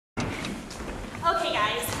Okay,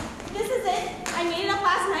 guys, this is it. I made it up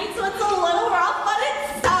last night, so it's a little rough, but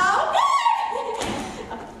it's so good.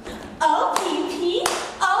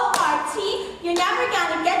 O-P-P-O-R-T, you're never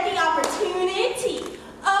gonna get the opportunity.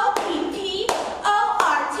 O-P-P-O-R-T,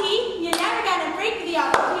 you're never gonna break the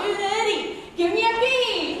opportunity. Give me a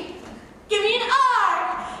B, give me an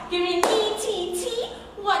R, give me an E-T-T.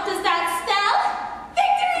 What does that spell?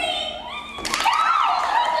 Victory!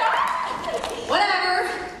 Whatever.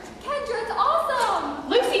 Kendra, it's awesome.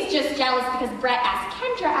 Lucy's just jealous because Brett asked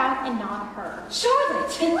Kendra out and not her. Charlotte,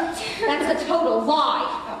 that's a total lie.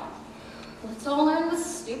 Oh. Let's all learn the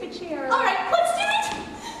stupid chair. All right, let's do it.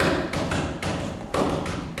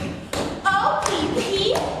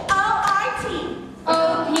 O-P-P-O-R-T.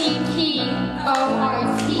 O-P-P-O-R-T.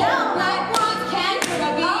 No, I want Kendra to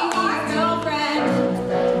be his girlfriend.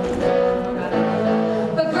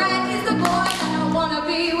 But Brett is the boy that I want to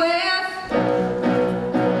be with.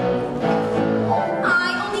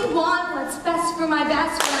 I only want what's best for my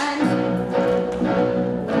best friend.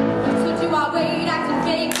 So do I wait, acting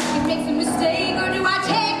fake, and make some mistake, or do I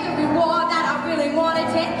take the reward that I really want to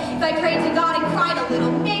take? If I prayed to God and cried a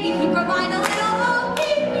little, maybe he'd provide a little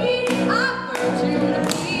opportunity.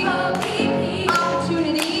 Opportunity. Opportunity.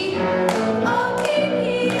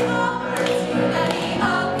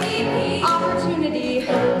 Opportunity.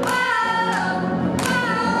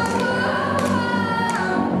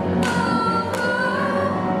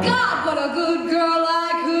 God, what a good girl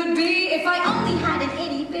I could be if I only had an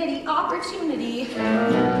itty-bitty opportunity.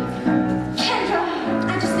 Kendra,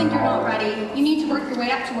 I just think you're not ready. You need to work your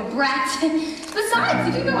way up to a Brett. Besides,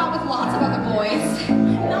 you can go out with lots of other boys.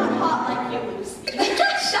 Not hot like you, Lucy.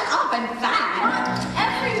 Shut up, I'm fat.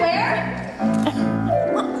 Everywhere.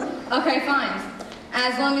 Okay, fine.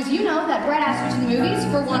 As long as you know that Brett asked you to the movies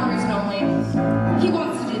for one reason only. He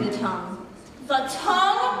wants to do the tongue. The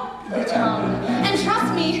tongue? The tongue. And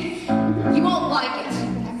trust me, you won't like it.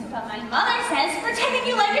 But my mother says pretending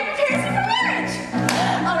you like it,